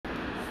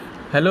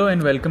Hello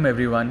and welcome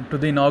everyone to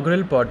the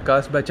inaugural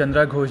podcast by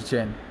Chandra Ghosh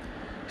Jain.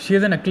 She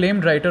is an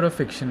acclaimed writer of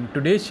fiction.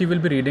 Today she will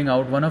be reading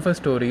out one of her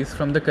stories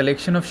from the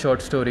collection of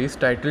short stories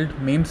titled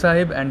Mem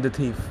Sahib and the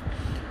Thief.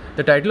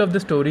 The title of the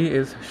story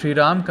is Shri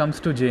Ram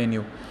Comes to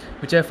JNU,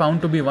 which I found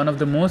to be one of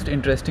the most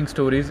interesting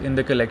stories in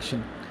the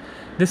collection.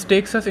 This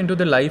takes us into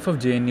the life of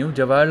JNU,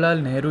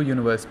 Jawaharlal Nehru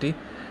University,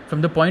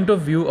 from the point of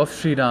view of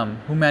Shri Ram,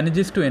 who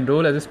manages to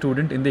enroll as a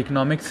student in the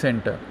Economics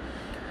Center.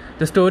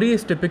 The story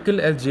is typical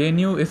as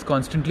JNU is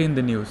constantly in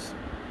the news.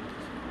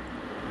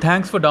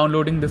 Thanks for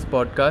downloading this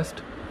podcast.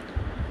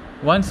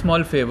 One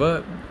small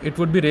favor, it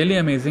would be really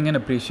amazing and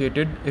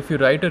appreciated if you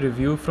write a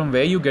review from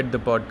where you get the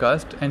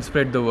podcast and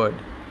spread the word.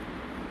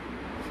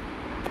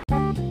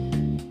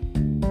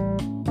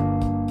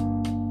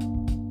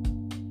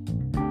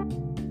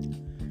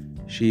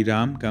 Shri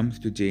Ram comes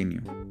to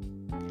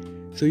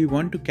JNU. So you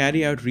want to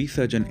carry out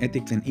research on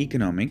ethics and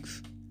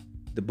economics?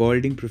 The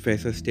balding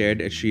professor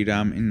stared at Shri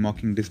Ram in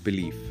mocking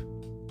disbelief.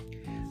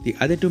 The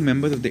other two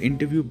members of the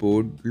interview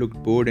board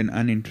looked bored and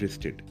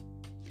uninterested.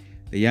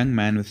 The young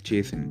man was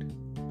chastened.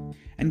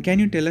 And can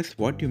you tell us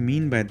what you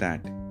mean by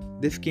that?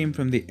 This came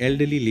from the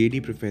elderly lady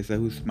professor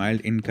who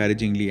smiled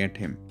encouragingly at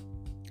him.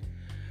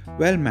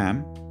 Well,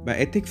 ma'am, by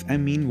ethics I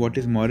mean what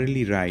is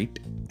morally right,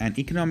 and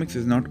economics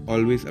is not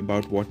always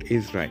about what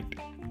is right.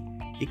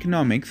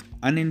 Economics,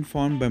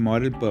 uninformed by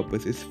moral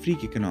purpose, is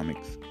freak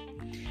economics.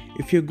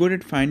 If you're good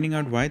at finding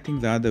out why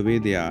things are the way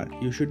they are,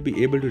 you should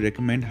be able to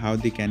recommend how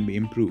they can be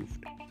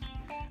improved.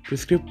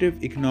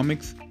 Prescriptive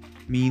economics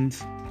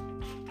means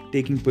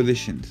taking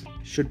positions.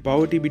 Should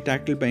poverty be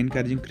tackled by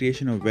encouraging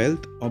creation of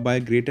wealth or by a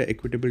greater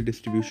equitable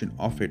distribution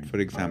of it, for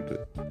example?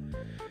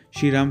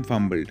 Shri Ram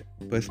fumbled,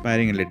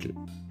 perspiring a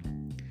little.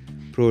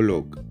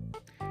 Prologue.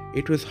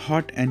 It was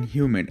hot and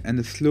humid, and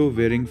the slow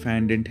whirring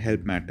fan didn't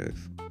help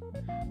matters.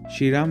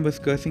 Shri Ram was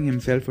cursing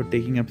himself for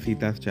taking up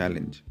Sita's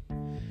challenge.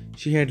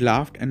 She had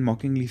laughed and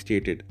mockingly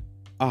stated,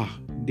 "Ah,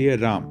 dear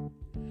Ram,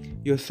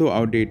 you're so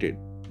outdated.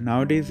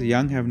 Nowadays the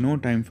young have no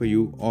time for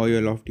you or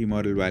your lofty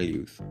moral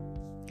values."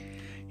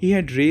 He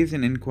had raised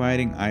an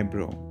inquiring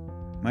eyebrow.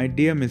 "My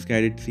dear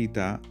misguided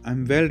Sita,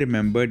 I'm well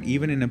remembered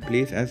even in a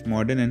place as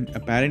modern and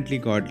apparently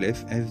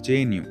godless as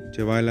JNU,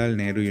 Jawaharlal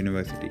Nehru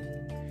University.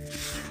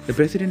 The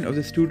president of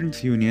the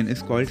Students' Union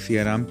is called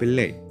Siyaram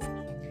Pillai.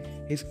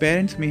 His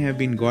parents may have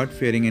been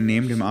God-fearing and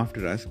named him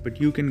after us, but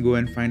you can go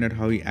and find out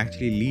how he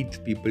actually leads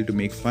people to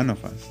make fun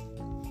of us."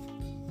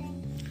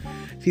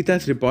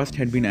 Sita's riposte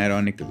had been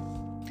ironical.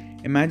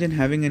 Imagine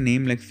having a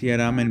name like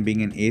Siyaram and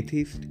being an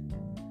atheist.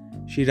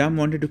 Shri Ram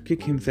wanted to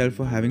kick himself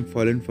for having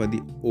fallen for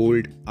the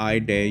old "I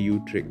dare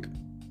you" trick.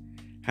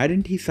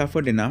 Hadn't he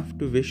suffered enough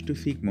to wish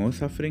to seek more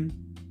suffering?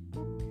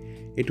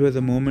 It was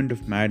a moment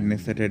of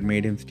madness that had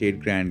made him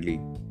state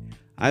grandly,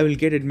 "I will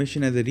get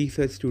admission as a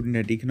research student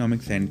at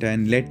Economics Center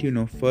and let you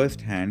know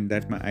firsthand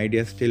that my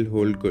ideas still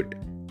hold good."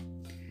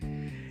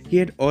 He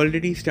had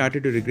already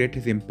started to regret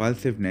his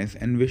impulsiveness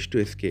and wished to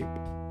escape.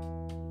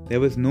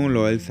 There was no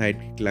loyal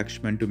sidekick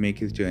Lakshman to make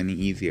his journey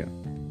easier.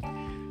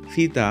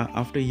 Sita,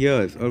 after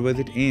years, or was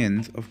it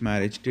aeons, of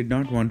marriage, did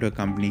not want to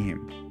accompany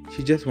him.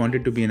 She just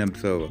wanted to be an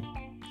observer.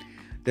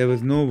 There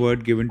was no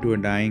word given to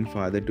a dying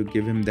father to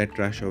give him that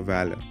rush of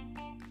valor.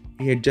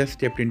 He had just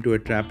stepped into a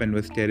trap and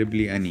was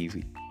terribly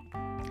uneasy.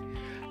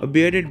 A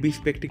bearded,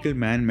 bespectacled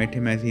man met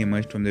him as he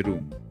emerged from the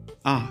room.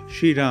 "Ah,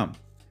 Shri Ram,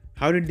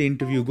 how did the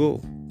interview go?"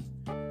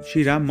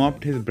 Shri Ram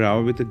mopped his brow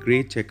with a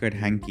grey checkered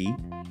hanky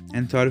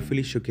and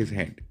sorrowfully shook his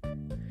head.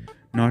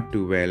 "Not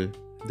too well.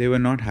 They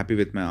were not happy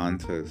with my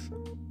answers."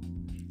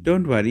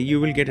 "Don't worry, you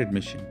will get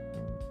admission."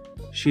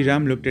 Shri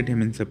Ram looked at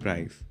him in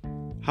surprise.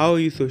 "How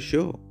are you so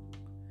sure?"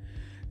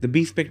 The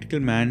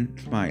bespectacled man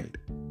smiled.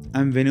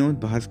 "I'm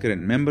Vinod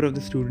Bhaskaran, member of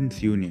the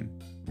Students' Union.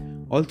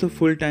 Also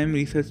full-time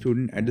research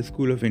student at the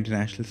School of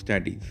International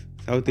Studies,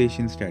 South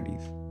Asian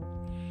Studies."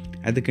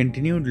 At the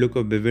continued look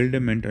of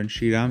bewilderment on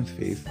Shri Ram's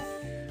face,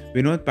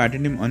 Vinod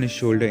patted him on his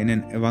shoulder in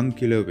an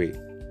avuncular way.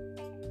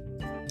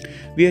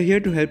 "We are here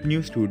to help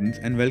new students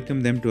and welcome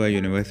them to our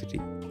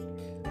university.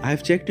 I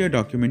have checked your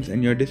documents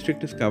and your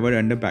district is covered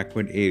under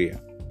backward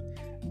area.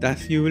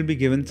 Thus, you will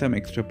be given some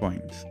extra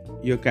points.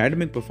 Your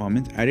academic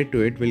performance added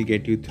to it will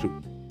get you through."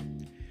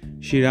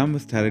 Shri Ram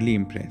was thoroughly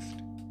impressed.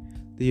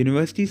 The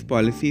university's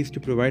policy is to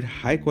provide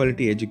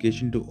high-quality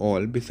education to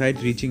all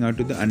besides reaching out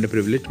to the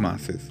underprivileged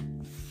masses.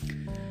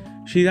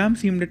 Shri Ram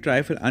seemed a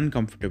trifle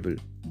uncomfortable.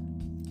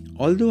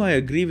 "Although I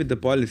agree with the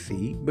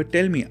policy, but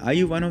tell me, are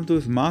you one of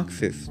those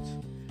Marxists?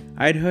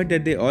 I'd heard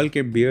that they all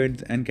kept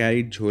beards and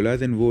carried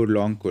jholas and wore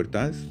long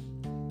kurtas."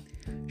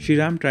 Shri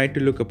Ram tried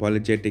to look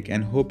apologetic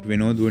and hoped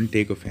Vinod wouldn't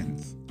take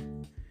offense.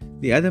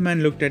 The other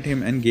man looked at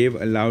him and gave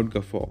a loud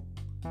guffaw.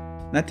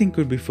 Nothing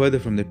could be further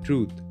from the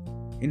truth.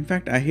 In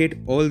fact, I hate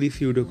all these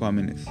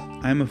pseudo-communists.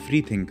 I am a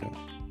free thinker.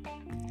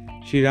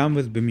 Shri Ram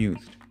was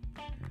bemused.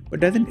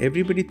 "But doesn't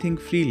everybody think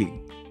freely?"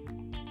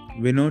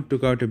 Vinod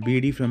took out a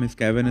beedi from his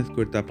cavernous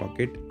kurta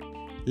pocket,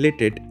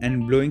 lit it,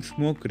 and blowing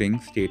smoke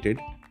rings, stated,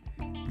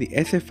 "The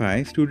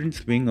SFI,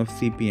 Students' Wing of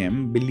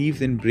CPM,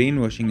 believes in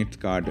brainwashing its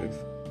cadres.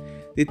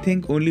 They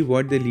think only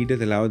what their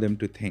leaders allow them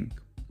to think.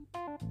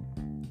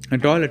 A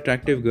tall,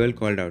 attractive girl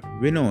called out,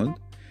 "Vinod,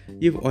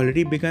 you've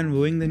already begun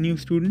wooing the new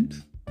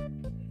students?"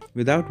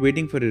 Without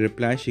waiting for a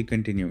reply, she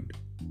continued,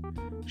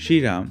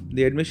 "Shriram,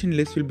 the admission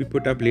list will be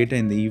put up later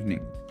in the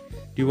evening.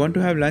 Do you want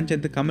to have lunch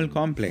at the Kamal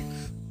complex?"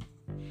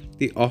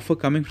 The offer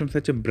coming from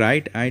such a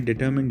bright-eyed,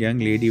 determined young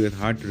lady was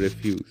hard to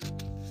refuse.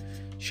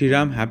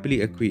 Shriram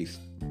happily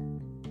acquiesced.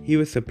 He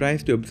was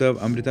surprised to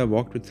observe Amrita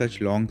walked with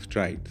such long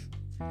strides.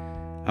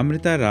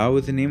 Amrita Rao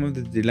was the name of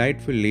the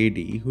delightful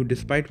lady who,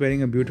 despite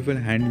wearing a beautiful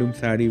handloom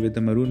sari with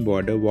a maroon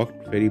border,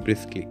 walked very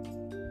briskly.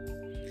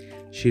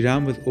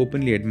 Shriram was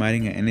openly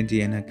admiring her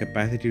energy and her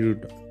capacity to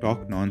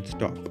talk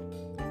non-stop.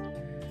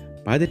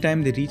 By the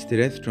time they reached the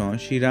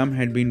restaurant, Shriram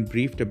had been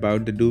briefed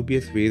about the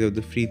dubious ways of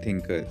the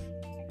freethinkers,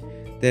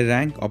 their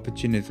rank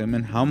opportunism,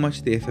 and how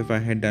much the SFI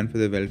had done for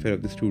the welfare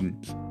of the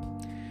students.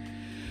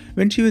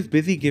 When she was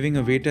busy giving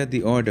a waiter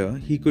the order,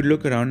 he could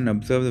look around and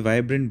observe the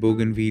vibrant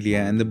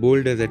bougainvillea and the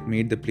boulders that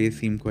made the place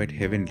seem quite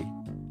heavenly.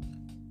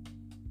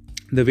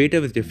 The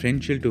waiter was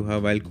deferential to her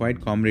while quite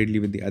comradely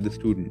with the other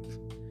students.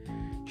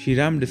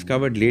 Shriram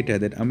discovered later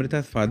that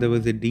Amrita's father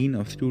was the dean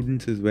of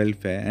students'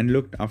 welfare and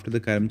looked after the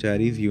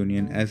Karamcharis'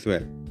 union as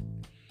well.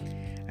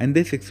 And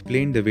this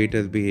explained the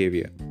waiter's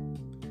behavior.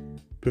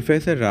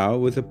 Professor Rao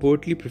was a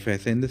portly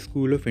professor in the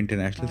School of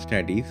International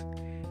Studies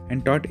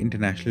and taught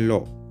international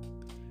law.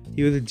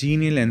 He was a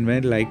genial and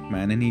well-liked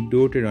man and he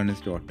doted on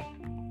his daughter.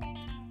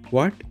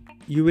 "What?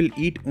 You will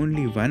eat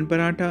only one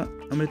paratha?"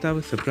 Amrita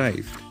was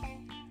surprised.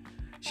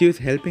 She was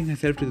helping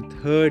herself to the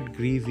third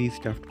greasy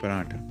stuffed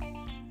paratha.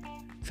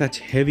 Such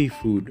heavy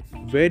food.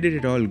 Where did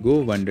it all go?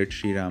 Wondered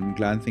Shriram,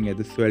 glancing at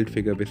the svelte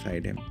figure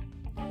beside him.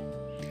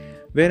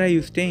 "Where are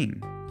you staying?"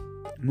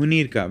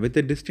 "Munirka, with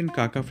a distant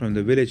kaka from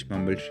the village,"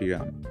 mumbled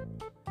Shriram.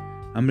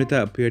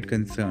 Amrita appeared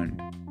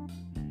concerned.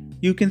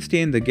 "You can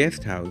stay in the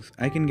guest house.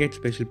 I can get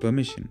special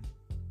permission."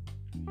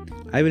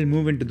 "I will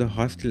move into the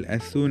hostel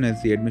as soon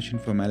as the admission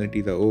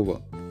formalities are over."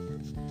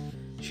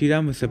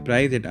 Shriram was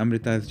surprised at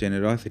Amrita's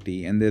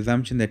generosity and the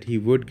assumption that he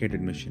would get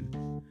admission.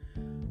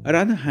 A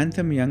rather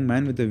handsome young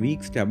man with a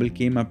weak stubble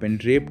came up and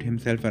draped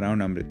himself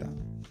around Amrita.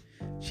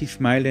 She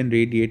smiled and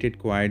radiated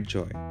quiet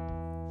joy.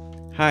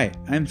 "Hi,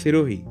 I'm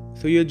Sirohi.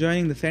 So you're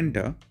joining the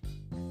center?"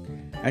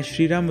 As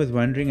Shriram was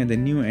wondering at the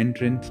new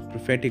entrant's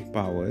prophetic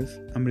powers,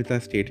 Amrita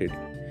stated,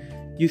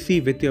 "You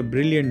see, with your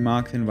brilliant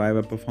marks and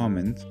Viva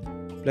performance,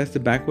 plus the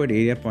backward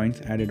area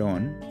points added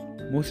on,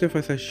 most of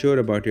us are sure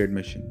about your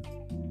admission."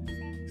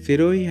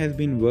 Sirohi has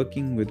been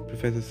working with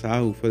Professor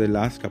Sahu for the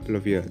last couple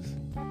of years.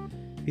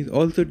 He's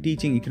also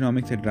teaching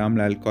economics at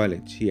Ramlal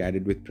College, he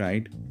added with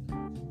pride.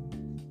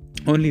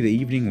 "Only the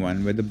evening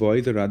one, where the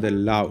boys, or rather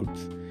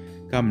louds,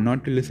 come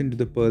not to listen to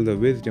the pearls of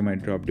wisdom I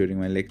drop during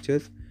my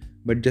lectures,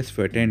 but just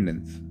for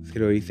attendance,"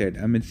 Sirohi said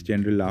amidst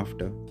general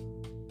laughter.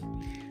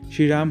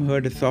 Shriram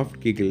heard a soft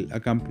giggle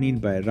accompanied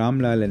by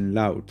Ramlal and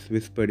Louds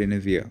whispered in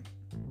his ear.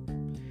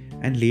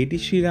 "And Lady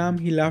Shriram?"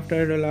 he laughed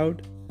out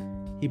aloud.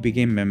 He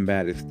became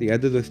embarrassed. The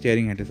others were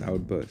staring at his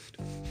outburst.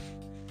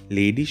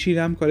 "Lady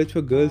Shriram College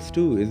for Girls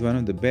too is one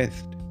of the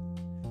best,"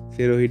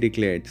 Sirohi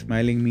declared,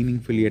 smiling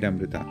meaningfully at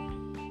Amrita.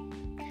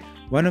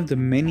 One of the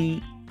many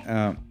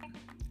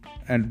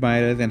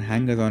admirers and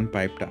hangers-on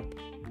piped up,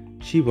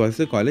 "She was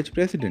the college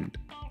president."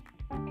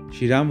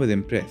 Shriram was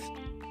impressed.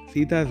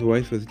 Sita's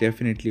voice was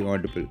definitely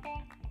audible.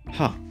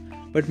 "Ha!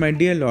 But my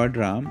dear Lord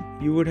Ram,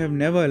 you would have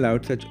never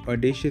allowed such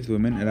audacious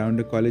women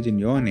around a college in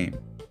your name,"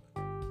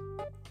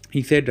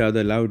 he said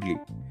rather loudly.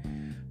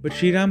 "But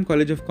Shriram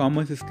College of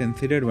Commerce is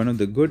considered one of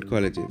the good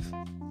colleges."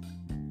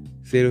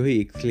 Sirohi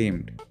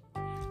exclaimed,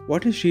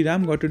 "What has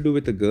Shriram got to do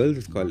with the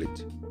girls'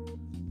 college?"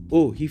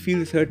 "Oh, he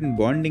feels a certain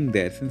bonding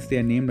there since they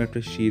are named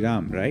after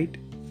Shriram, right?"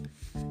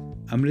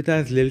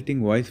 Amrita's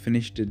lilting voice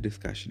finished the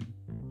discussion.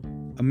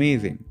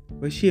 "Amazing.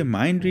 Was she a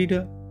mind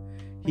reader?"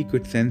 He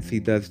could sense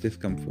Sita's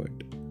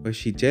discomfort. Was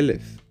she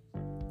jealous?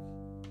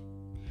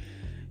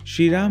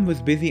 Shriram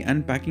was busy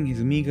unpacking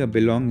his meager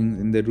belongings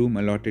in the room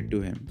allotted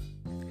to him.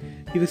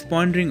 He was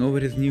pondering over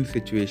his new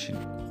situation.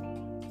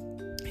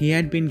 He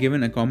had been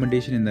given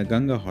accommodation in the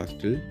Ganga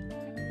hostel,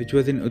 which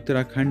was in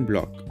Uttarakhand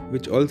block,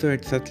 which also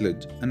had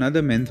Satluj,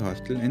 another men's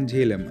hostel, and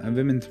Jhelum, a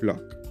women's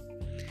block.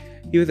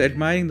 He was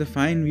admiring the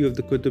fine view of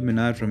the Qutub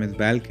Minar from his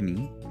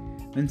balcony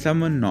when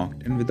someone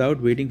knocked and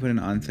without waiting for an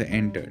answer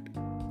entered.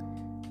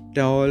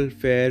 Tall,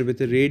 fair,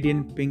 with a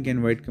radiant pink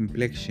and white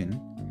complexion,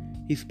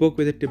 he spoke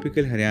with a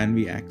typical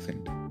Haryanvi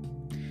accent.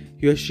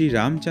 "You are Sri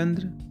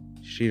Ramchandra?"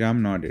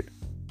 Shriram nodded.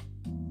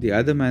 The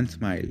other man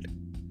smiled.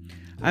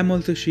 "I'm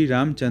also Sri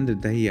Ramchandra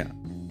Dahiya.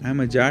 I'm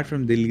a Jat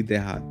from Delhi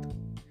Dehat.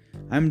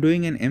 I'm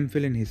doing an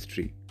MPhil in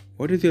history.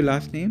 What is your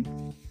last name?"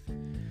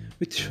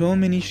 With so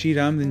many Sri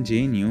Rams in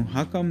JNU,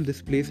 how come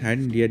this place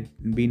hadn't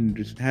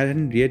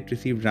yet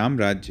received Ram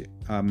Raj?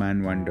 A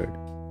man wondered.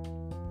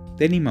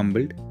 Then he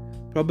mumbled,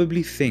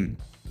 "Probably Singh."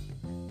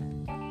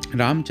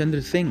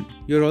 "Ramchandra Singh,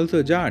 you're also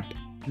a Jat?"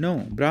 "No,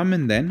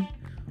 Brahmin then."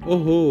 "Oh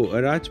ho,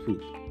 a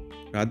Rajput."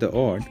 Rather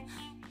odd.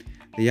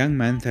 The young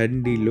man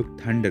suddenly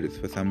looked thunderous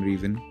for some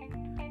reason.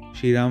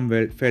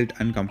 Shriram felt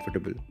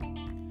uncomfortable.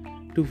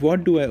 To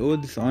what do I owe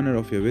this honor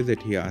of your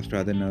visit? He asked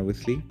rather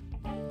nervously.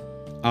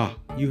 Ah,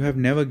 you have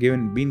never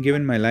been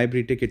given my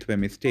library tickets by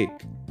mistake.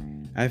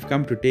 I have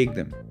come to take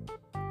them.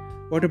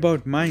 What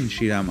about mine?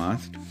 Shriram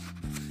asked.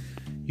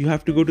 You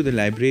have to go to the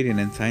librarian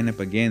and sign up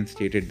again,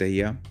 stated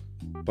Dahiya,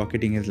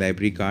 pocketing his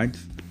library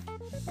cards.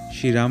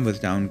 Shriram was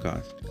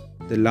downcast.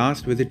 The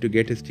last visit to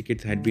get his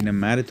tickets had been a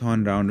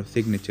marathon round of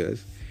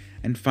signatures,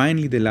 and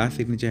finally the last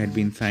signature had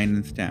been signed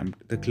and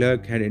stamped. The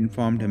clerk had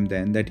informed him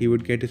then that he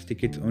would get his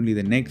tickets only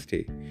the next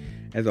day,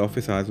 as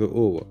office hours were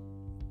over.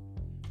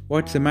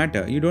 What's the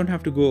matter? You don't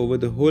have to go over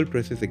the whole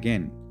process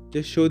again.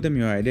 Just show them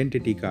your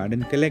identity card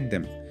and collect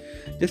them.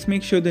 Just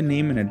make sure the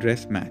name and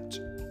address match.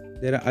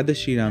 There are other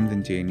Shrirams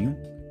in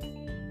JNU.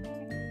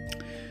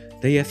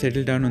 Dahiya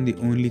settled down on the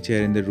only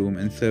chair in the room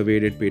and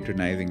surveyed it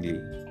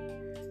patronizingly.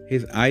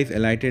 His eyes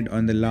alighted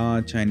on the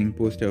large shining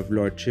poster of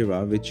Lord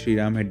Shiva, which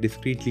Shriram had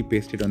discreetly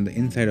pasted on the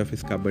inside of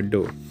his cupboard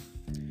door.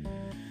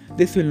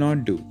 This will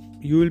not do.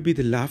 You will be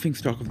the laughing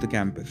stock of the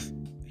campus.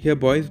 Here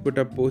boys put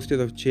up posters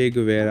of Che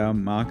Guevara,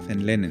 Marx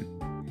and Lenin.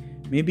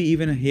 Maybe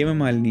even a Hema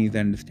Malini is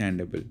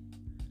understandable.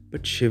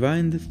 But Shiva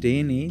in this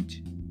day and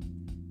age?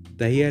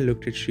 Dahiya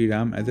looked at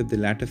Shriram as if the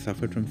latter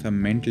suffered from some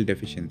mental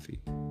deficiency.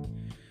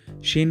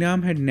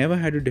 Shriram had never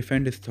had to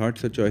defend his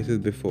thoughts or choices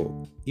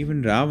before.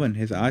 Even Ravan,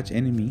 his arch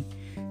enemy,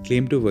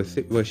 claimed to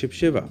worship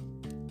Shiva.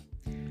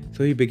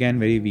 So he began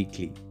very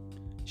weakly.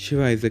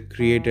 Shiva is the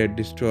creator,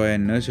 destroyer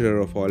and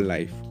nurturer of all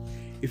life.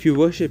 If you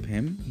worship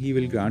him, he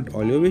will grant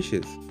all your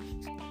wishes.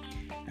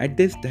 At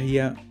this,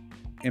 Dahiya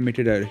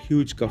emitted a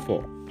huge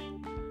guffaw.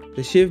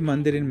 The Shiv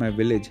Mandir in my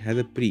village has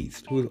a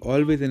priest who is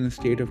always in a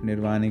state of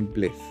nirvanic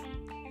bliss.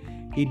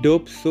 He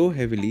dopes so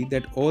heavily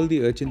that all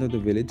the urchins of the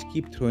village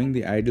keep throwing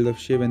the idols of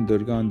Shiv and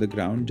Durga on the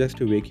ground just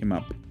to wake him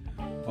up,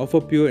 or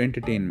for pure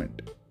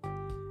entertainment.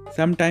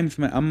 Sometimes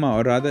my amma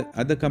or rather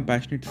other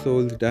compassionate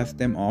souls dust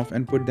them off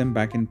and put them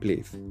back in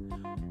place,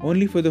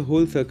 only for the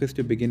whole circus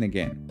to begin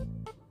again.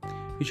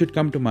 You should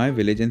come to my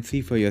village and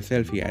see for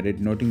yourself, he added,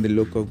 noting the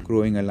look of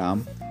growing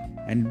alarm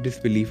and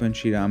disbelief on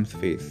Shriram's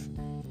face.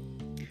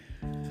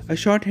 A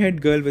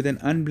short-haired girl with an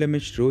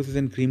unblemished roses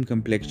and cream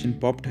complexion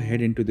popped her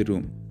head into the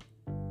room.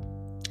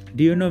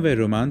 Do you know where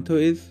Romantho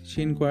is?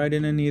 She inquired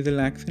in a nasal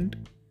accent.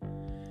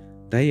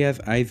 Dahiya's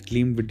eyes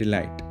gleamed with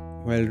delight,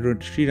 while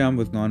Shriram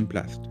was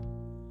nonplussed.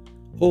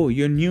 Oh,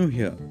 you're new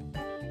here.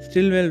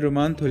 Stillwell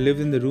Romantho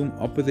lives in the room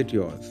opposite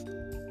yours.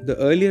 The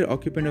earlier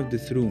occupant of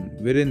this room,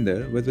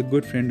 Virinder, was a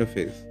good friend of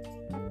his.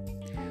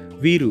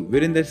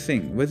 Virinder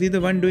Singh, was he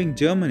the one doing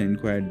German?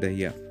 Inquired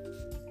Dahiya.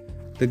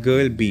 The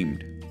girl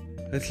beamed.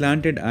 Her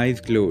slanted eyes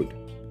glowed.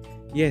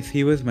 Yes,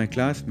 he was my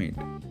classmate.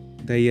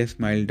 Dahiya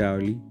smiled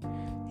dourly.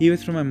 He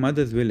was from my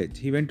mother's village.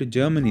 He went to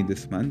Germany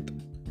this month.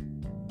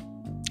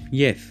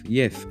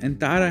 Yes, and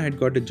Tara had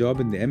got a job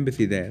in the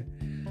embassy there.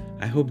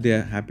 I hope they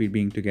are happy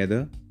being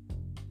together.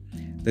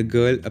 The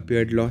girl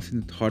appeared lost in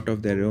the thought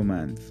of their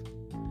romance.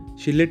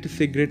 She lit a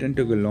cigarette and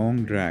took a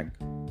long drag.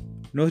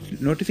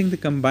 Noticing the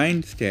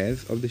combined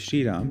stares of the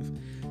Shrirams,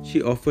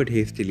 she offered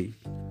hastily,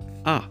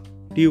 Ah,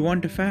 do you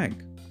want a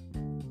fag?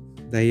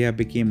 Dahiya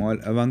became all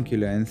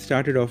avuncular and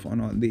started off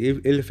on all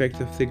the ill effects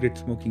of cigarette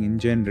smoking in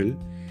general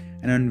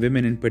and on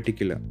women in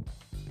particular.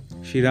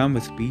 Shriram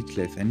was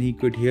speechless and he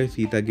could hear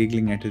Sita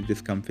giggling at his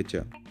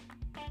discomfiture.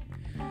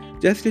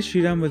 Just as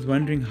Shriram was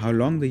wondering how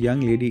long the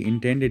young lady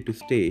intended to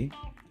stay,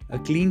 a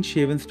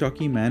clean-shaven,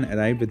 stocky man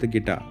arrived with a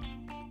guitar.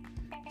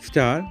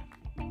 Star,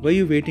 were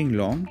you waiting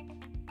long?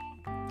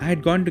 I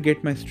had gone to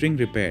get my string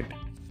repaired.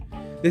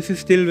 This is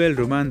Stillwell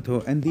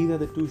Romantho and these are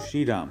the two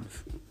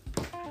Shrirams,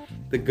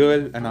 the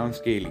girl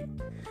announced gaily.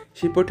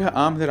 She put her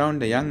arms around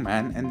the young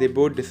man and they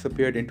both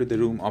disappeared into the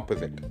room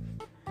opposite.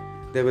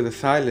 There was a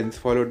silence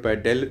followed by a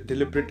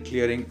deliberate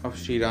clearing of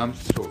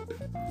Shriram's throat.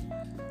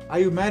 Are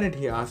you married?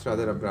 He asked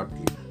rather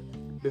abruptly.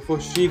 Before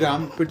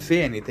Shriram could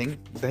say anything,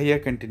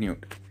 Dahiya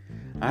continued.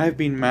 I have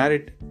been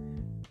married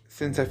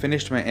since I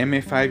finished my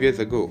MA 5 years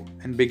ago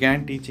and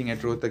began teaching at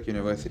Rohtak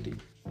University.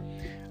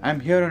 I am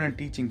here on a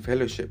teaching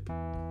fellowship.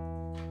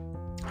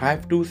 I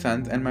have 2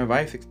 sons and my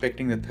wife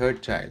expecting the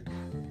 3rd child.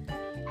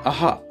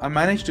 Aha! I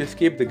managed to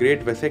escape the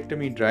great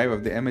vasectomy drive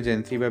of the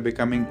emergency by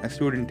becoming a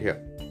student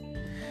here.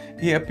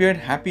 He appeared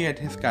happy at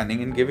his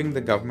cunning in giving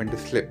the government a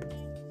slip.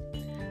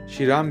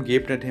 Shriram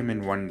gaped at him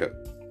in wonder.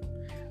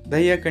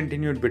 Dahiya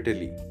continued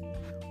bitterly.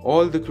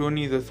 All the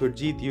cronies of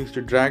Surjit used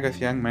to drag us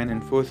young men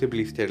and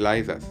forcibly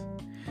sterilize us.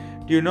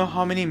 Do you know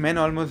how many men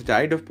almost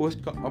died of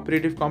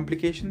post-operative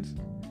complications?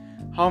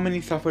 How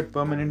many suffered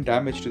permanent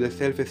damage to their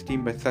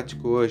self-esteem by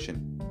such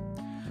coercion?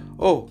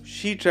 Oh,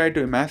 she tried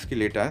to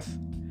emasculate us.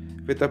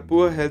 With our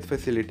poor health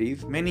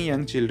facilities, many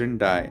young children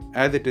die,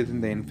 as it is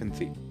in their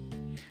infancy.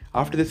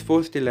 After this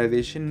forced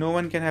sterilization, no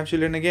one can have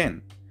children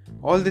again.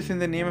 All this in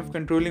the name of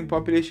controlling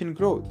population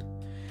growth.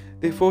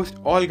 They forced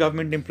all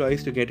government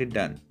employees to get it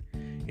done.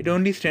 It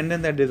only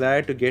strengthened their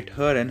desire to get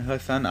her and her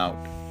son out.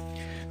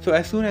 So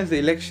as soon as the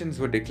elections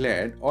were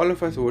declared, all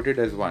of us voted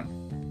as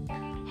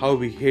one. How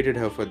we hated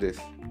her for this.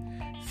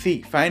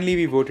 See, finally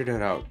we voted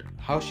her out.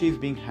 how she is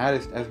being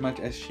harassed as much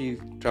as she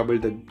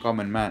troubled the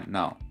common man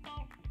now.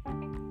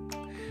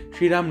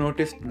 Sriram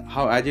noticed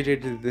how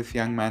agitated this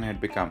young man had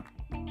become.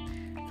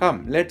 "Come,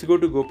 let's go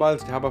to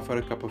Gopal's dhaba for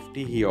a cup of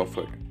tea," he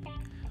offered.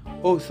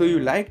 "Oh, so you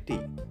like tea?"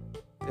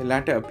 The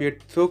latter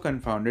appeared so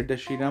confounded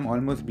that Sriram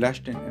almost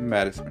blushed in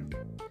embarrassment.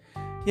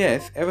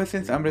 "Yes, ever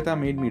since Amrita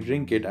made me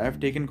drink it, I have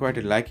taken quite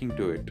a liking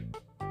to it."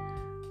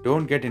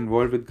 "Don't get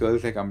involved with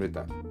girls like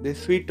Amrita. They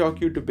sweet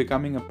talk you to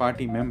becoming a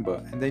party member,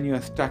 and then you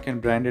are stuck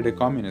and branded a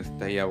communist,"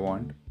 Dahiya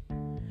warned.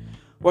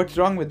 "What's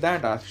wrong with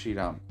that?" asked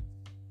Sriram.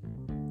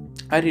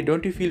 "Arey,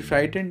 don't you feel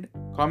frightened?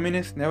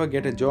 Communists never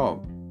get a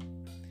job."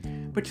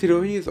 "But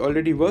Sirohi is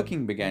already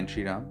working," began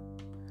Sriram.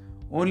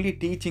 "Only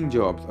teaching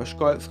jobs or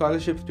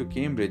scholarships to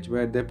Cambridge,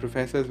 where their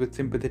professors with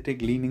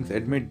sympathetic leanings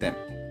admit them.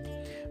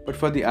 But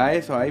for the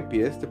IS or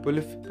IPS, the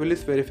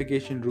police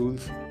verification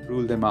rules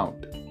rule them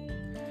out."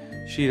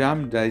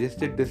 Sriram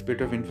digested this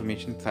bit of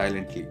information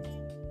silently.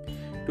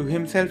 To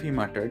himself he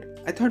muttered,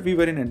 "I thought we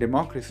were in a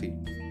democracy."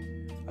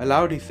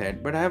 Aloud he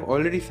said, "But I have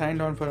already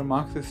signed on for a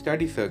Marxist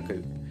study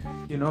circle.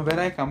 You know, where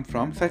I come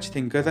from, such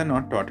thinkers are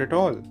not taught at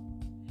all."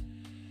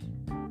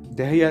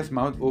 Dahiya's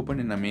mouth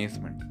opened in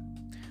amazement.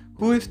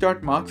 "Who is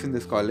taught Marx in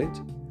this college?"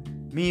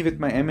 "Me with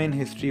my MA in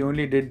history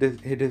only did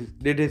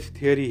his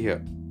theory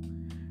here."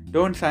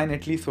 "Don't sign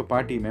at least for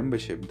party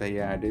membership,"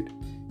 Dahiya added.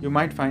 "You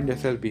might find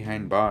yourself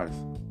behind bars."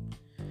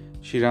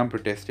 Sriram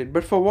protested,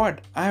 "But for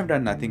what? I have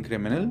done nothing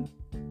criminal."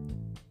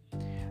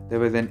 There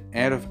was an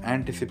air of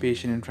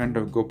anticipation in front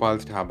of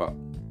Gopal's dhaba.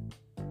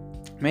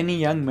 Many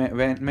young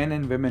men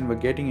and women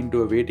were getting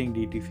into a waiting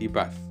DTC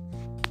bus.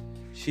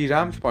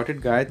 Sriram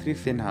spotted Gayatri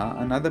Sinha,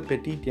 another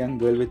petite young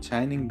girl with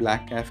shining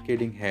black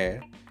cascading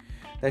hair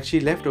that she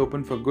left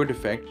open for good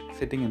effect,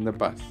 sitting in the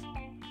bus.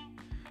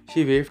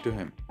 She waved to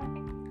him.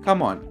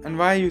 "Come on, and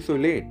why are you so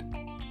late?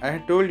 I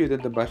had told you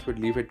that the bus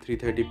would leave at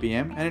 3:30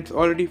 p.m. and it's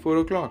already 4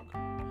 o'clock.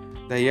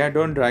 Dahiya,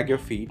 don't drag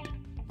your feet."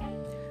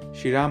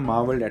 Sriram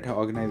marveled at her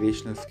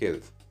organizational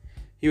skills.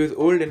 He was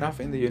old enough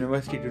in the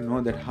university to know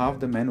that half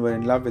the men were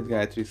in love with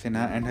Gayatri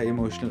Sinha and her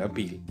emotional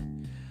appeal.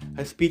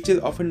 Her speeches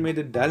often made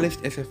the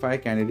dullest SFI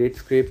candidate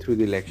scrape through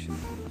the election.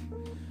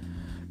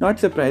 Not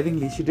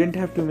surprisingly, she didn't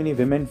have too many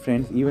women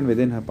friends even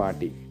within her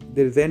party.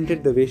 They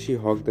resented the way she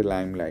hogged the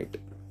limelight.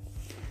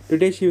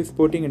 Today she was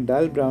sporting a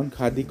dull brown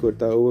khadi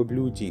kurta over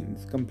blue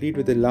jeans, complete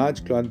with a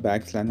large cloth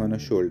bag slung on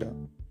her shoulder.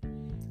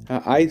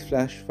 Her eyes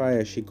flashed fire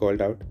as she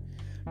called out,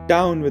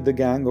 "Down with the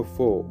gang of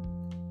 4."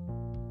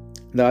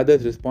 The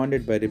others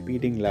responded by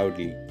repeating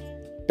loudly,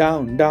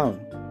 "Down, down."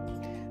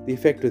 The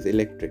effect was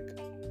electric.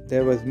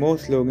 There was more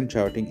slogan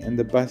shouting and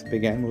the bus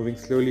began moving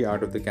slowly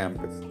out of the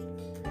campus.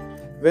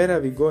 "Where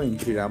are we going?"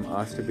 Sriram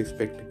asked a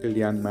bespectacled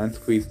young man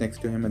squeezed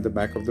next to him at the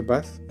back of the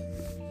bus.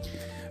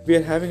 "We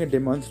are having a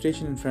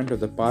demonstration in front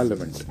of the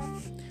parliament."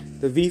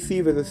 The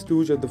VC was a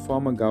stooge of the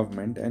former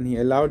government and he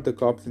allowed the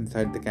cops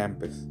inside the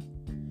campus.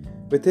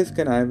 With his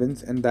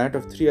connivance and that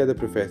of 3 other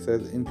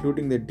professors,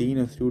 including the Dean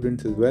of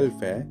Students'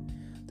 Welfare,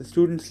 the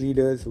students'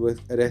 leaders were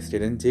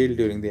arrested and jailed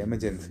during the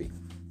emergency.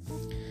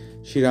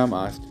 Sriram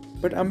asked,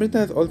 "But Amrita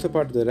is also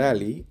part of the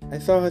rally. I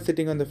saw her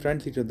sitting on the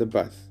front seat of the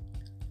bus.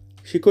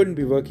 She couldn't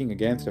be working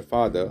against her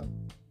father."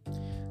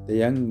 The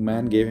young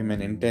man gave him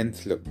an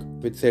intense look,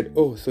 which said,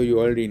 "Oh, so you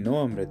already know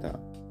Amrita."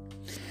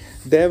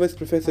 There was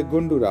Professor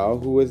Gundu Rao,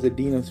 who was the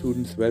Dean of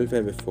Students'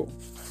 Welfare before.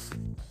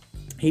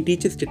 He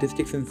teaches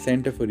statistics in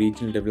Center for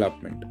Regional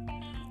Development.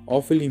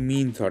 Awfully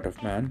mean sort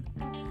of man.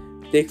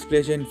 Takes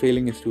pleasure in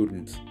failing his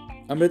students.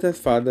 Amrita's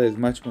father is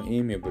much more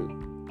amiable.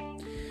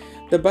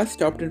 The bus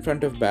stopped in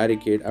front of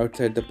barricade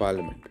outside the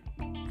parliament.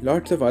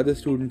 Lots of other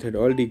students had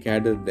already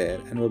gathered there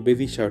and were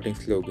busy shouting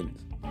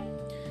slogans.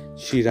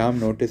 Sriram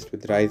noticed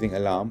with rising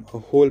alarm a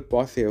whole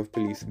posse of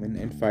policemen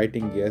in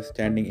fighting gear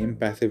standing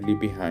impassively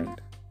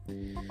behind.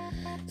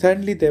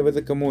 Suddenly there was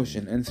a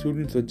commotion and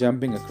students were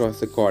jumping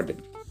across the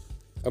cordon.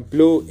 A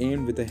blow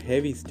aimed with a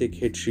heavy stick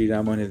hit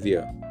Sriram on his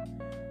ear.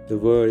 The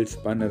world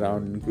spun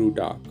around and grew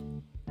dark.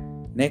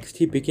 Next,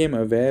 he became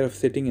aware of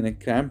sitting in a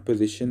cramped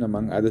position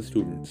among other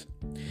students.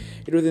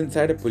 It was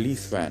inside a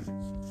police van.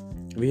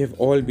 "We have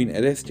all been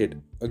arrested,"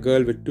 a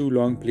girl with 2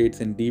 long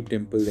plaits and deep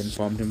dimples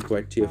informed him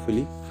quite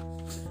cheerfully.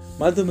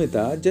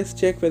 "Madhumita, just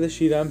check whether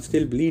Sriram's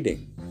still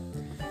bleeding."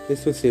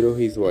 This was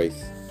Sirohi's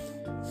voice.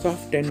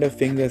 Soft, tender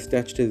fingers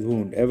touched his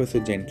wound ever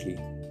so gently.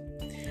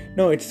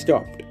 "No, it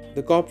stopped.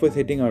 The cop was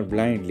hitting out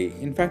blindly.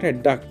 In fact, I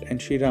ducked and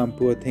Sriram,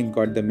 poor thing,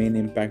 got the main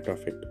impact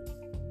of it."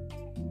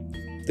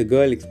 The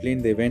girl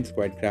explained the events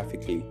quite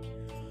graphically.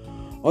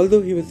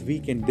 Although he was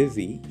weak and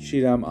dizzy,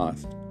 Sriram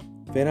asked,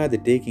 "Where are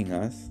they taking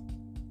us?"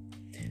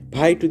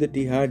 "Bhai, to the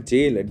Tihar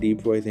jail," a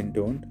deep voice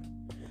intoned.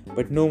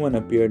 But no one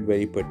appeared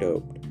very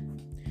perturbed.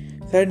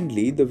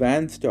 Suddenly, the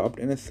van stopped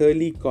and a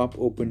surly cop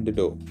opened the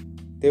door.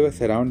 They were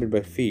surrounded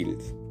by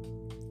fields.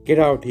 "Get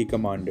out," he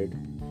commanded.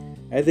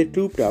 As they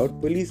trooped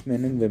out,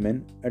 policemen and women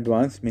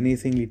advanced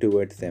menacingly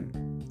towards them.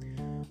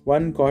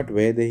 One caught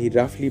Vaidehi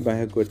roughly by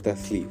her kurta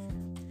sleeve.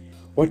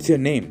 "What's your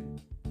name?"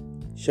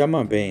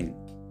 "Shama Bain."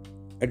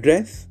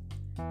 "Address?"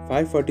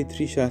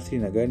 543 Shastri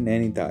Nagar,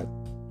 Nainital.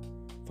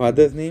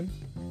 Father's name?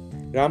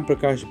 Ram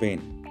Prakash Bain.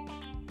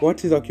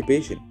 What's his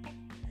occupation?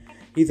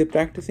 He's a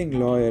practicing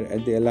lawyer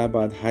at the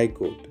Allahabad High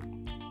Court.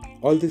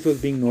 All this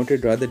was being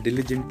noted rather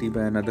diligently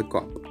by another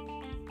cop.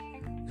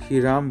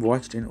 Shriram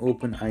watched in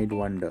open-eyed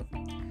wonder.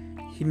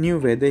 He knew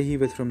whether he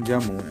was from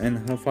Jammu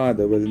and her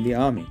father was in the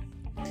army.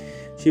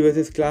 She was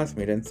his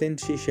classmate, and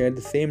since she shared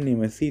the same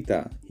name as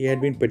Sita, he had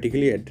been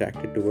particularly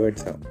attracted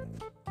towards her.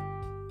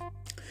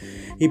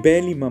 He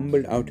barely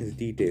mumbled out his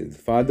details.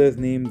 Father's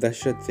name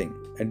Dashrath Singh,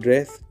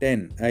 address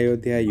 10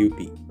 Ayodhya UP.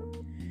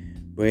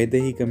 Whether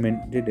he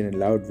commented in a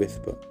loud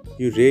whisper,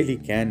 "You really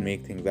can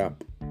make things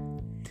up."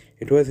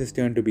 It was his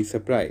turn to be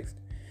surprised.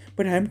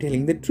 "But I am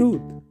telling the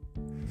truth."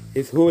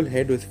 His whole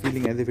head was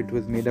feeling as if it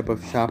was made up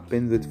of sharp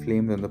pins with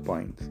flames on the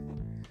points.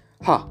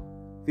 "Ha!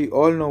 We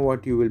all know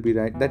that you will be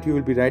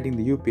writing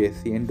the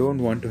UPSC and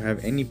don't want to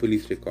have any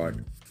police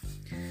record."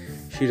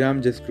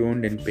 Shriram just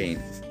groaned in pain.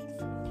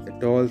 The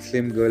tall,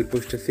 slim girl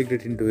pushed a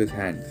cigarette into his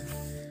hands.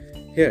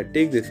 "Here,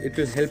 take this. It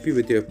will help you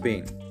with your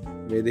pain."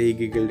 Whether he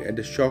giggled at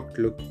the shocked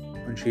look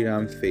on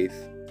Shriram's face.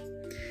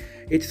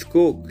 "It's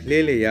coke,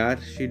 lele yaar,"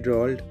 she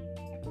drawled.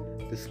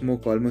 The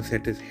smoke almost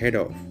set his head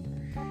off.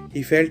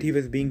 He felt he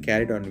was being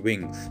carried on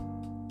wings.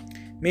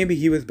 Maybe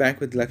he was back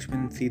with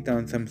Lakshman and Sita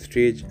on some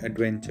strange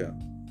adventure.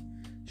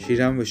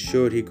 Shriram was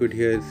sure he could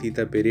hear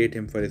Sita berate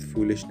him for his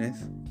foolishness.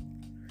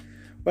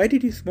 "Why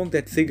did you smoke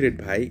that cigarette,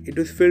 bhai? It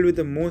was filled with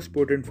the most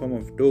potent form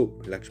of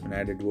dope," Lakshman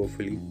added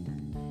woefully.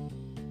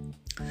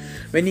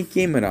 When he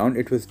came around,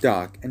 it was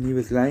dark and he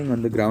was lying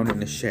on the ground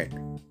in a shed.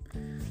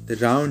 The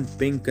round,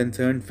 pink,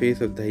 concerned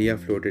face of Dahiya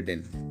floated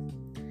in.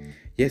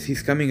 "Yes,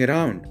 he's coming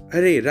around.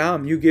 Arey,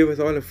 Ram, you gave us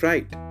all a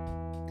fright."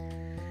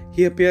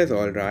 "He appears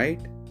all right.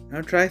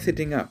 Now try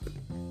sitting up.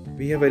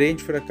 We have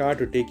arranged for a car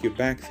to take you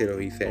back,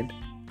 Sirohi said.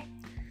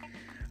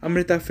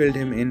 Amrita filled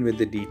him in with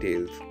the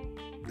details.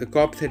 The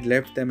cops had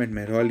left them at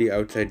Mehrauli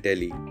outside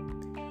Delhi.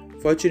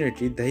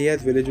 Fortunately,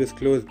 Dahiya's village was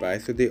close by,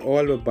 so they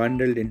all were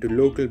bundled into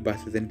local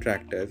buses and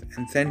tractors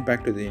and sent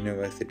back to the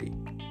university.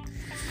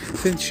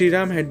 Since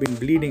Shriram had been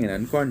bleeding and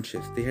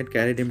unconscious, they had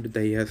carried him to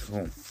Dahiya's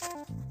home.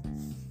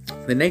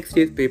 The next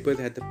day's papers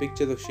had the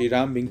pictures of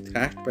Shriram being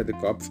thrashed by the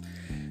cops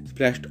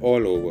splashed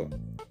all over.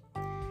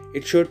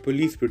 It showed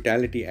police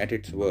brutality at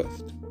its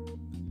worst.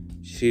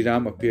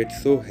 Shriram appeared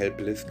so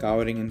helpless,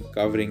 cowering and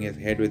covering his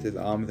head with his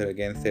arms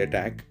against the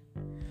attack.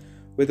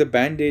 With a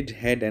bandaged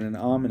head and an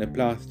arm in a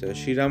plaster,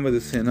 Shriram was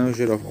the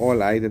cynosure of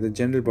all eyes at the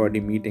general body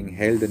meeting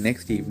held the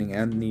next evening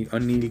on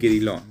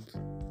Nilgiri lawns.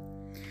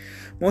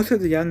 Most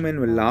of the young men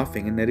were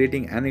laughing and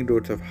narrating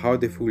anecdotes of how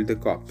they fooled the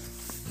cops.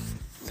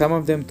 Some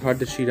of them thought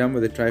that Shriram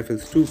was a trifle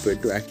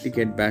stupid to actually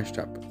get bashed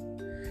up.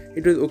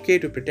 It was okay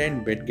to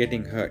pretend but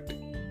getting hurt.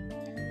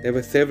 There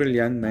were several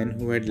young men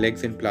who had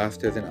legs in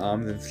plasters and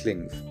arms in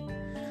slings.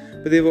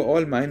 But they were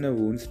all minor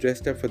wounds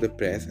dressed up for the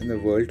press and the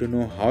world to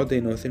know how the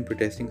innocent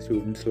protesting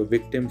students were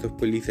victims of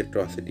police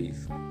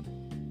atrocities.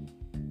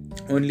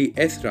 Only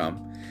S. Ram,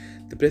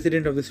 the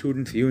president of the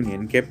Students'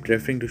 Union, kept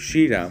referring to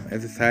Shriram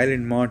as a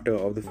silent martyr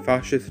of the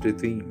fascist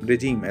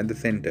regime at the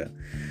center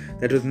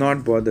that was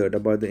not bothered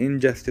about the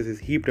injustices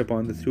heaped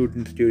upon the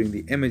students during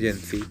the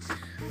emergency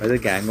by the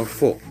Gang of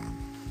Four.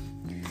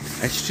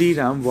 As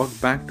Shriram walked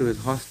back to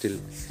his hostel,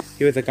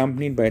 he was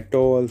accompanied by a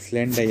tall,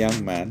 slender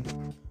young man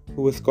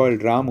who was called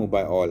Ramu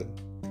by all,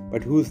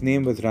 but whose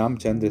name was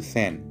Ramchandra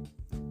Sen.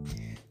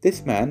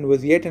 This man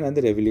was yet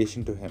another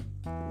revelation to him.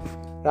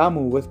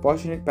 Ramu was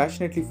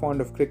passionately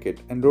fond of cricket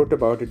and wrote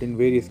about it in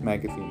various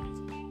magazines.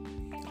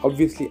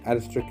 Obviously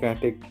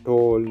aristocratic,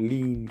 tall,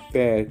 lean,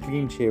 fair,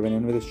 clean-shaven,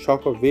 and with a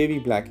shock of wavy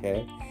black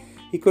hair,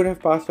 he could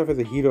have passed off as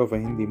a hero of a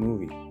Hindi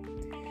movie.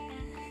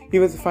 He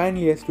was a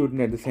final year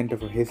student at the Centre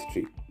for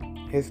History.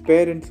 His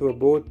parents were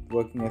both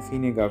working as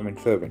senior government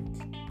servants.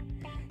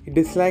 He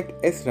disliked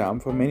S. Ram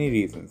for many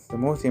reasons, the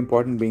most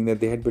important being that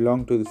they had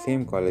belonged to the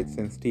same college,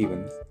 St.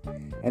 Stephen's,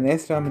 and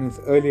S. Ram in his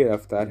earlier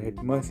avatar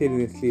had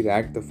mercilessly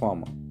ragged the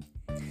former.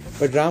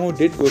 But Ramu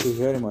did go to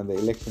hear him on the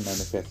election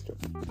manifesto.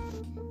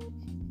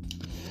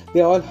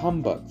 They are all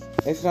humbugs.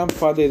 S. Ram's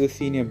father is a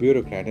senior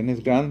bureaucrat and his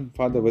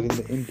grandfather was in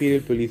the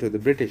Imperial Police of the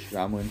British,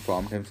 Ramu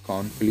informed him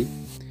scornfully.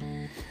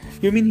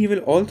 You mean he will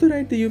also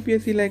write the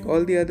UPSC like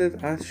all the others?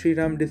 Asked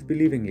Shriram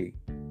disbelievingly.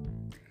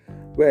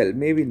 Well,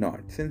 maybe not,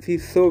 since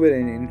he's so well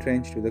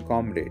entrenched with the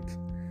comrades.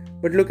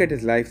 But look at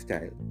his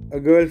lifestyle. A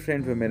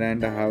girlfriend from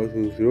Miranda House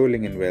who's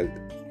rolling in wealth.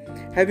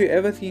 Have you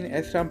ever seen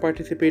S. Ram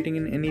participating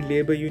in any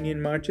labor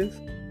union marches?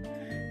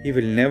 He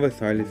will never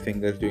soil his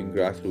fingers doing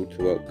grassroots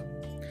work.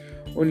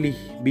 Only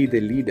be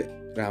the leader,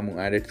 Ramu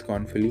added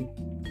scornfully.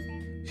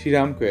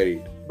 Shriram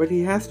queried, but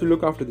he has to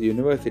look after the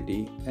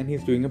university and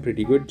he's doing a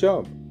pretty good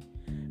job.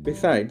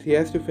 Besides, he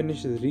has to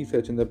finish his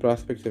research on the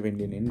prospects of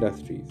Indian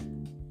industries.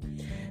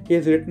 He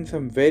has written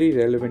some very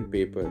relevant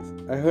papers.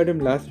 I heard him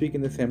last week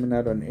in the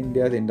seminar on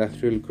India's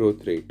industrial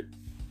growth rate.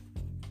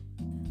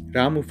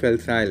 Ramu fell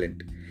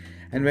silent,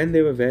 and when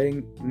they were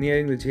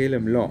nearing the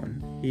Jhelum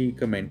lawn, he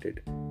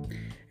commented,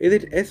 Is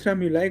it S.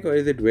 Ram you like or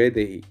is it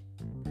Vaidehi?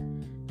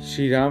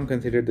 Shriram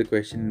considered the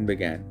question and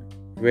began,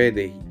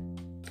 Vaidehi.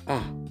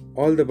 Ah,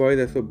 All the boys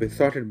are so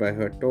besotted by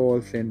her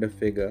tall, slender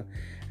figure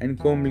and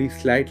comely,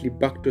 slightly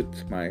buck-toothed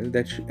smile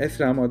that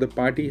Esram or the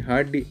party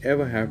hardly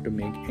ever have to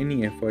make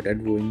any effort at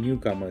wooing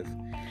newcomers,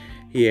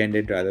 he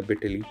ended rather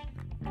bitterly.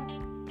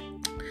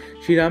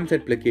 Shriram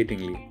said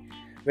placatingly,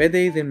 Veda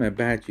is in my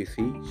batch, you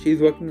see. She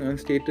is working on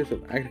status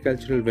of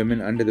agricultural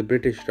women under the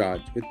British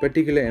Raj, with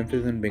particular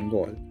emphasis on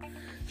Bengal.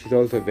 She is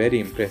also very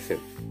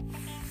impressive.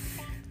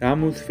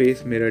 Ramu's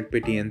face mirrored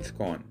pity and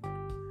scorn.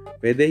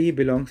 Vaidehi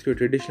belongs to a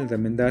traditional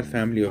zamindar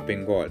family of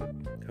Bengal.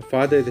 Her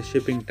father is a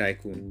shipping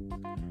tycoon.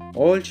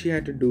 All she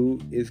had to do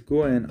is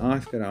go and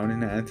ask around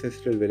in her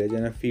ancestral village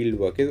and her field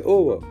work is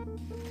over.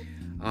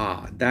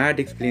 Ah, that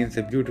explains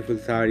the beautiful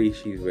sari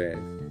she wears.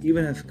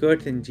 Even her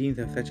skirts and jeans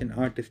have such an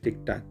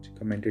artistic touch,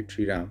 commented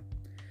Shriram.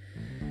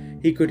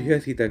 He could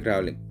hear Sita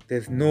growling.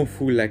 There's no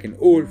fool like an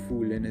old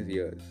fool in his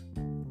ears.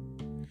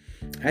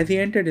 As he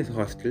entered his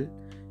hostel,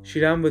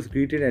 Shriram was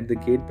greeted at the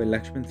gate by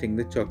Lakshman Singh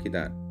the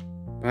Chaukidar.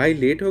 Bhai,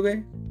 late ho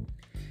gaye?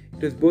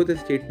 It was both a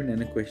statement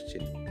and a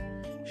question.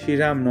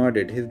 Shriram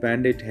nodded, his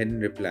bandaged head in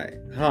reply.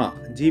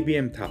 Haan,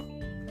 GBM tha.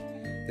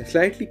 The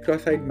slightly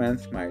cross-eyed man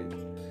smiled.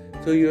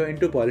 So you're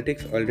into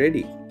politics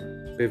already?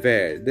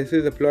 Beware, this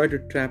is a ploy to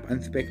trap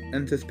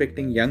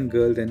unsuspecting young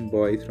girls and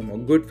boys from a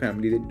good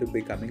family into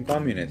becoming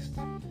communists.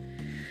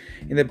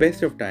 In the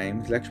best of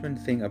times,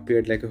 Lakshman Singh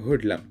appeared like a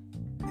hoodlum.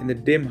 In the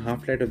dim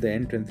half-light of the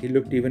entrance, he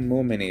looked even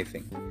more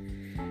menacing.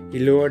 He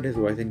lowered his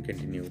voice and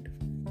continued.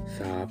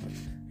 Saab,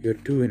 you're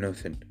too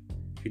innocent.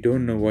 You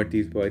don't know what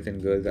these boys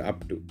and girls are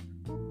up to.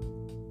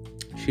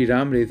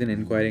 Shriram raised an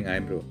inquiring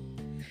eyebrow.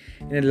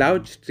 In a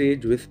loud,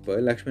 strange whisper,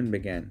 Lakshman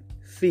began.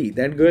 See,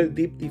 that girl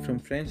Deepthi from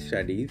French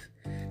studies,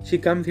 she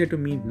comes here to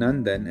meet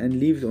Nandan and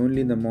leaves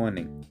only in the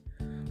morning.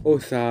 Oh,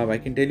 Saab, I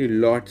can tell you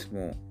lots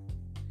more.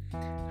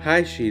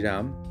 Hi,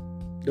 Shriram.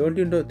 Don't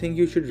you think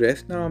you should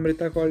rest now?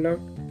 Amrita called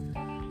out.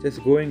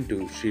 Just going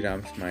to,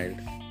 Shriram smiled.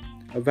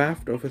 A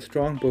waft of a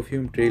strong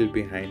perfume trailed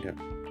behind her.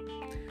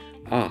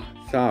 Ah,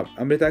 Saab,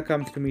 Amrita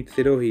comes to meet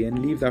Sirohi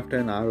and leaves after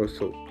an hour or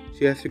so.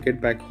 She has to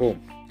get back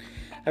home.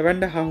 I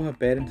wonder how her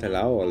parents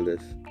allow all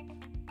this,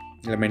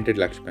 lamented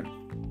Lakshman.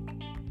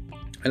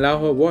 Allow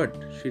her what?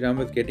 Shriram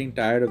was getting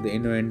tired of the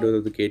innuendos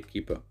of the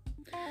gatekeeper.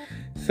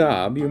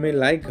 Saab, you may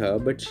like her,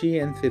 but she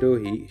and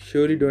Sirohi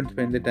surely don't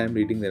spend the time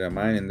reading the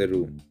Ramayana in the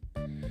room.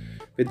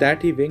 With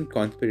that he winked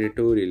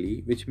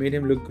conspiratorially, which made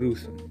him look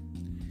gruesome.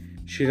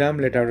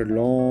 Shriram let out a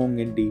long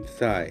and deep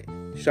sigh,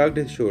 shrugged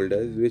his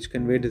shoulders, which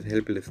conveyed his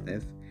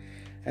helplessness,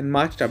 and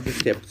marched up the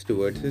steps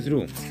towards his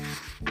room.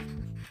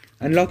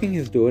 Unlocking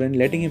his door and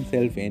letting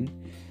himself in,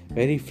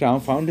 where he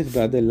found his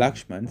brother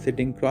Lakshman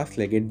sitting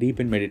cross-legged deep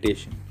in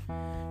meditation.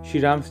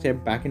 Shriram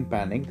stepped back in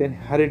panic, then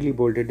hurriedly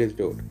bolted his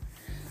door.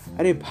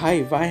 Arey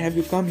bhai, why have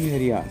you come here?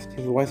 He asked,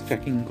 his voice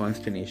cracking in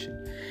consternation.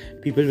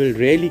 People will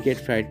rarely get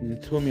frightened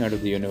and throw me out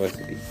of the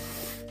university.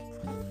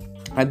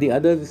 At the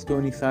other's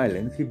stony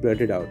silence, he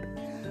blurted out,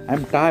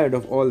 I'm tired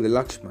of all the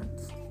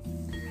Lakshmans.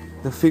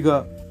 The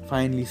figure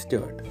finally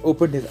stirred,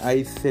 opened his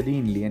eyes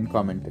serenely and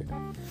commented,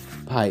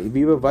 Bhai,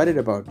 we were worried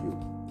about you.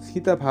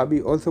 Sita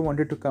Bhabhi also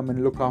wanted to come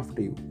and look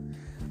after you.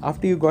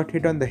 After you got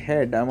hit on the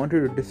head, I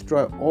wanted to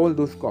destroy all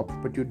those cops,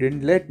 but you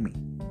didn't let me.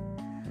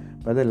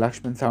 Brother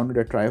Lakshman sounded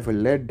a trifle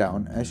let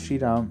down as if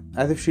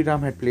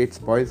Shriram had played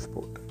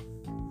spoilsport.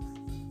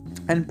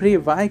 And pray,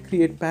 why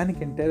create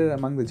panic and terror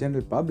among the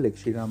general public?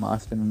 Shriram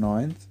asked in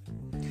annoyance.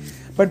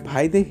 But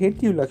bhai, they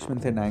hate you,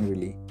 Lakshman said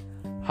angrily.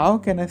 How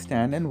can I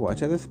stand and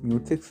watch as a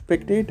mute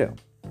spectator?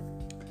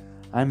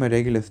 I'm a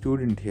regular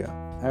student here.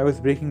 I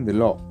was breaking the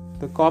law.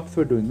 The cops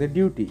were doing their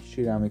duty,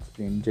 Shriram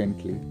explained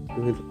gently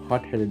to his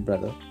hot-headed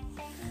brother.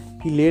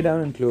 He lay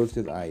down and closed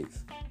his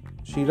eyes.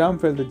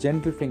 Shriram felt the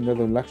gentle fingers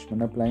of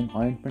Lakshman applying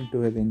ointment to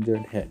his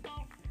injured head.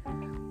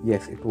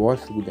 Yes, it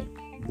was soothing.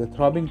 The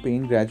throbbing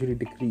pain gradually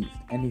decreased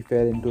and he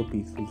fell into a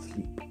peaceful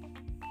sleep.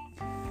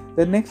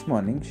 The next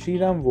morning,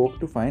 Shriram woke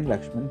to find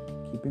Lakshman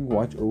keeping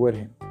watch over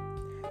him.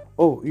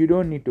 Oh, you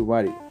don't need to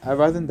worry. I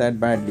wasn't that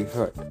badly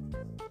hurt.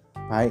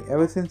 Bhai,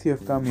 ever since you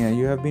have come here,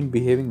 you have been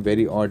behaving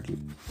very oddly.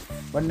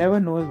 One never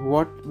knows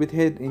what, with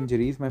head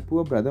injuries, my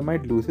poor brother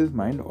might lose his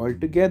mind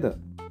altogether,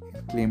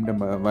 exclaimed a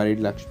worried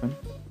Lakshman.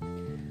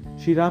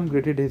 Shriram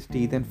gritted his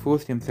teeth and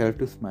forced himself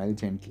to smile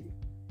gently.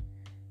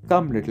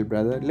 Come, little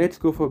brother, let's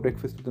go for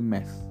breakfast to the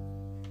mess.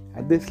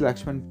 At this,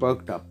 Lakshman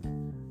perked up.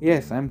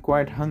 Yes, I'm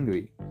quite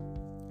hungry.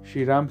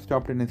 Shriram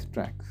stopped in his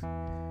tracks.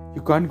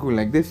 You can't go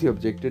like this, he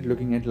objected,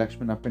 looking at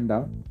Lakshman up and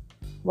down.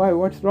 Why,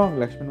 what's wrong?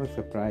 Lakshman was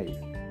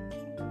surprised.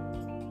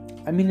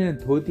 I mean, in a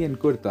dhoti and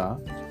kurta,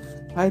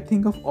 I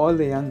think of all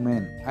the young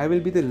men. I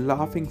will be the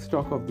laughing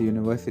stock of the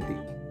university.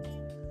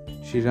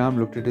 Shriram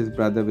looked at his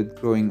brother with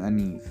growing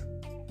unease.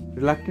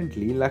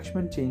 Reluctantly,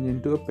 Lakshman changed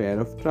into a pair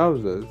of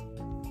trousers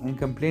and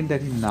complained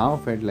that he now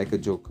felt like a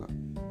joker.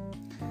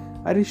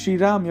 Arey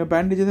Shriram, your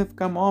bandages have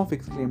come off,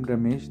 exclaimed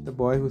Ramesh, the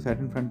boy who sat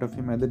in front of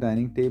him at the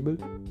dining table.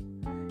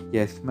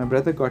 Yes, my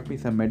brother got me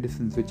some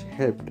medicines which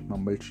helped,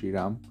 mumbled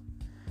Shriram.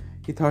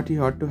 He thought he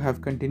ought to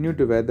have continued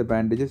to wear the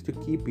bandages to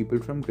keep people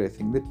from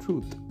guessing the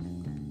truth.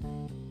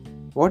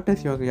 What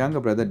does your younger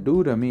brother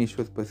do? Ramesh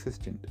was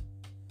persistent.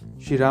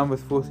 Shriram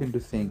was forced into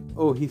saying,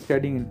 "Oh, he's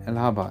studying in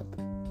Allahabad."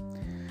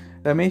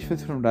 Ramesh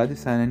was from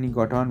Rajasthan and he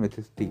got on with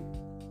his tea.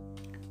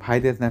 "Bhai,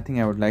 there's nothing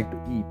I would like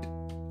to eat.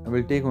 I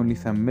will take only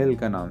some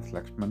milk," announced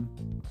Lakshman.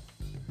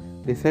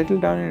 They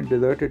settled down in a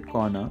deserted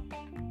corner.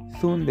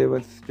 Soon they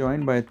were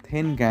joined by a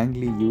thin,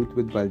 gangly youth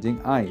with bulging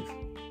eyes.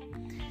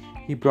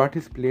 He brought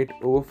his plate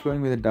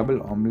overflowing with a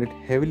double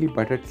omelette, heavily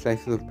buttered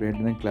slices of bread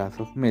and a glass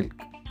of milk.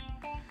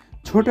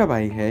 "Chota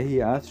bhai hai?"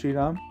 he asked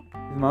Shriram,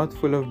 his mouth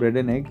full of bread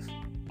and eggs.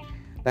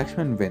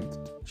 Lakshman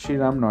winced.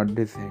 Shriram nodded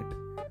his head.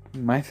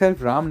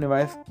 "Myself Ram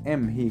Nivas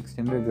M." He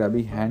extended a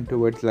grubby hand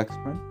towards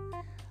Lakshman.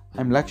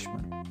 "I'm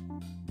Lakshman."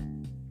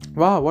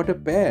 "Wow, what a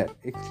pair!"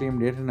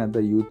 exclaimed yet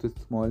another youth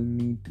with small,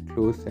 neat,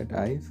 close-set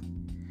eyes.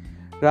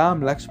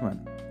 "Ram, Lakshman.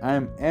 I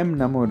am M.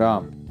 Namo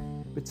Ram.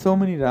 With so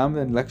many Rams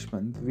and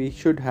Lakshmans, we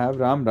should have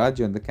Ram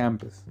Raj on the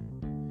campus."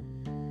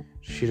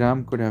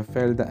 Shriram could have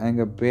felt the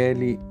anger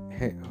barely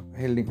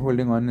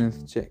holding on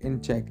in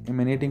check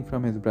emanating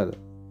from his brother.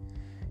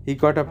 He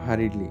got up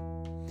hurriedly.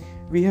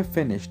 "We have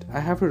finished.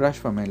 I have to rush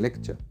for my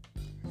lecture."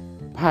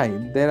 "Bhai,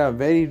 there are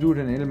very rude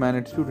and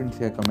ill-mannered students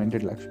here,"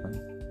 commented Lakshman.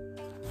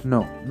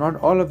 "No,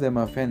 not all of them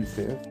are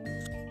offensive."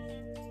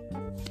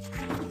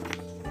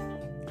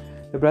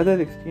 The brothers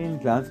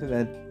exchanged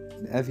glances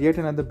as yet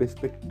another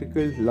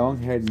bespectacled,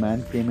 long-haired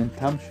man came and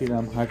thumped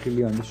Shriram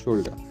heartily on the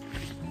shoulder.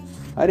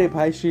 "Arey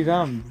bhai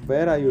Shriram,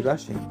 where are you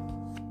rushing?"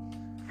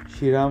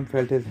 Shriram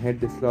felt his head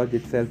dislodge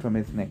itself from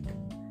his neck.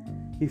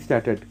 He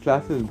stuttered,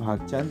 "Classes,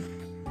 Bhagchand."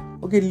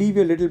 "Okay, leave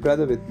your little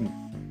brother with me."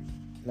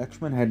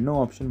 Lakshman had no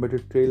option but to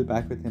trail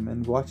back with him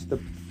and watch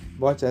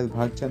as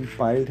Bhagchand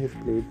filed his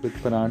plate with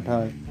paratha,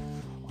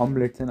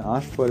 omelets and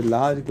asked for a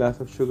large glass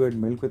of sugared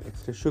milk with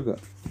extra sugar.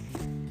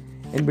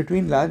 In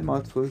between large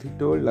mouthfuls, he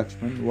told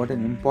Lakshman what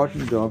an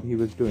important job he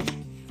was doing.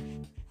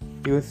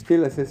 He was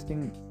still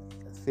assisting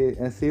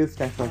a sales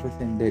tax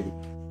officer in Delhi.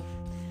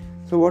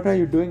 "So what are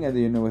you doing at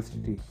the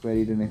university?"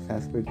 queried an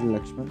exasperated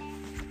Lakshman.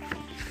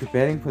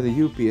 "Preparing for the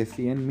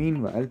UPSC, and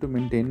meanwhile, to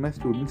maintain my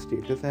student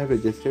status, I have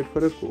registered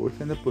for a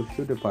course in the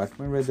Pushtu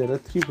department where there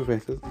are 3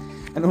 professors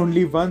and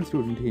only 1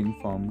 student," he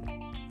informed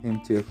him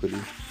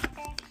cheerfully.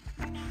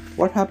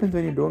 "What happens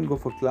when you don't go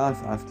for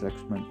class?" asked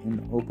Lakshman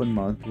in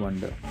open-mouthed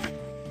wonder.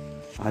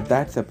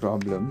 That's a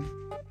problem.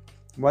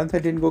 Once I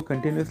didn't go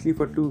continuously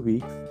for 2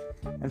 weeks,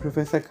 and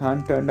Professor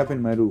Khan turned up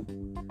in my room.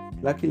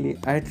 Luckily,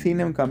 I had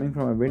seen him coming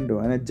from a window,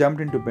 and I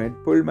jumped into bed,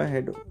 pulled my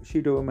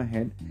sheet over my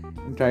head,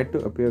 and tried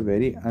to appear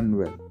very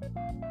unwell.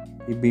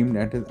 He beamed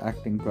at his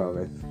acting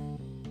prowess.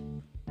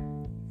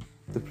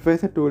 "The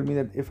professor told me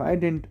that if I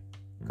didn't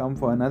come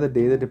for another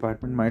day, the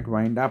department might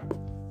wind up.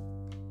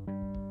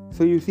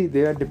 So you see,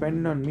 they are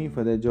dependent on me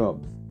for their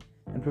jobs.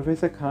 And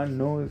Professor Khan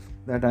knows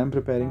that I am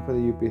preparing for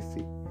the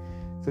UPSC.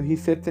 So he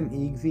sets an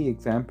easy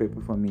exam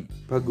paper for me,"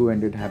 Bhagu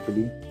ended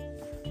happily.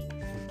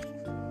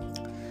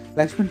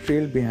 Lakshman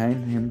trailed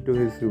behind him to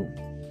his room.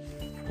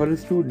 For a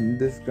student,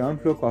 this ground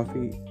floor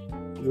coffee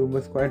room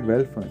was quite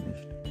well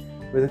furnished,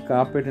 with a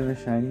carpet and a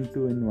shining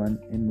 2-in-1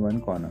 in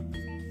one corner.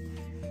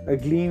 A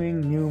gleaming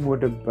new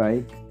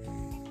motorbike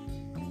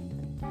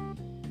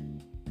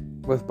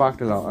was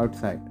parked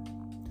outside.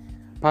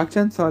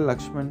 Bhagchand saw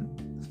Lakshman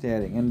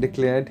staring and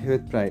declared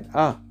with pride,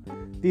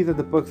 "These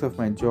are the perks of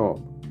my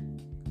job."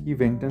 He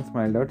winked and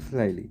smiled out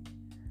slyly.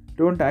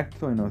 "Don't act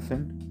so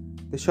innocent.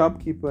 The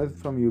shopkeepers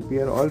from UP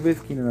are always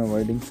keen on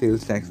avoiding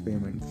sales tax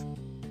payments."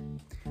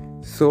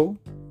 So,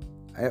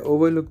 I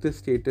overlooked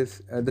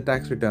the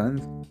tax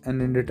returns,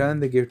 and in return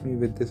they gifted me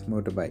with this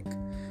motorbike,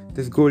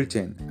 this gold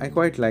chain. I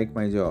quite like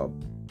my job.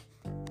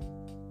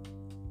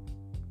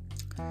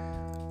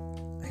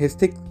 His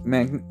thick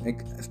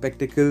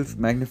spectacles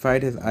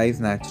magnified his eyes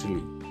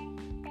naturally.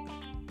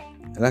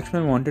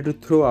 Lakshman wanted to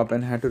throw up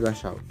and had to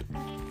rush out.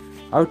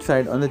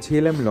 Outside, on the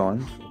JLM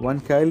lawn, one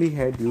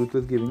curly-haired youth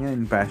was giving an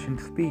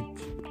impassioned speech.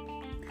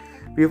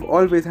 "We have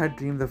always had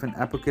dreams of an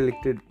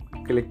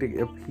apocalyptic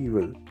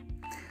upheaval.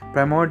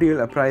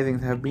 Primordial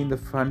uprisings have been the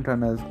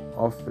front-runners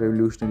of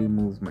revolutionary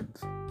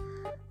movements.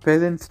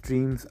 Peasants'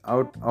 dreams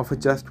out of a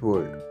just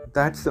world.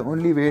 That's the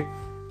only way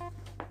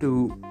to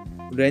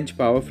wrench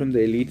power from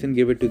the elites and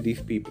give it to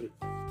these people."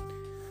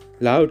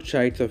 Loud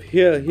shouts of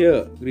 "Hear, hear"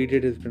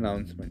 greeted his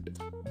pronouncement.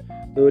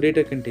 The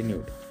orator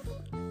continued.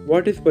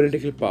 "What is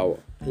political power?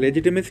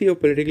 Legitimacy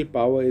of political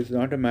power is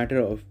not a matter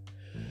of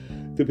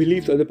the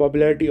beliefs or the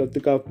popularity of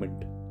the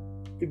government.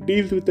 It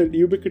deals with the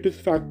ubiquitous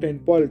factor in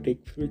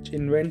politics which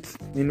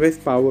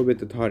invests power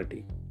with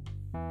authority.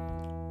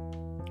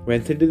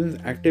 When citizens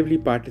actively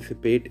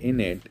participate in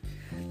it,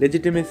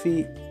 legitimacy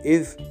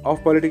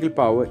of political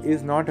power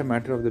is not a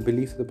matter of the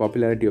beliefs or the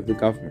popularity of the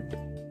government.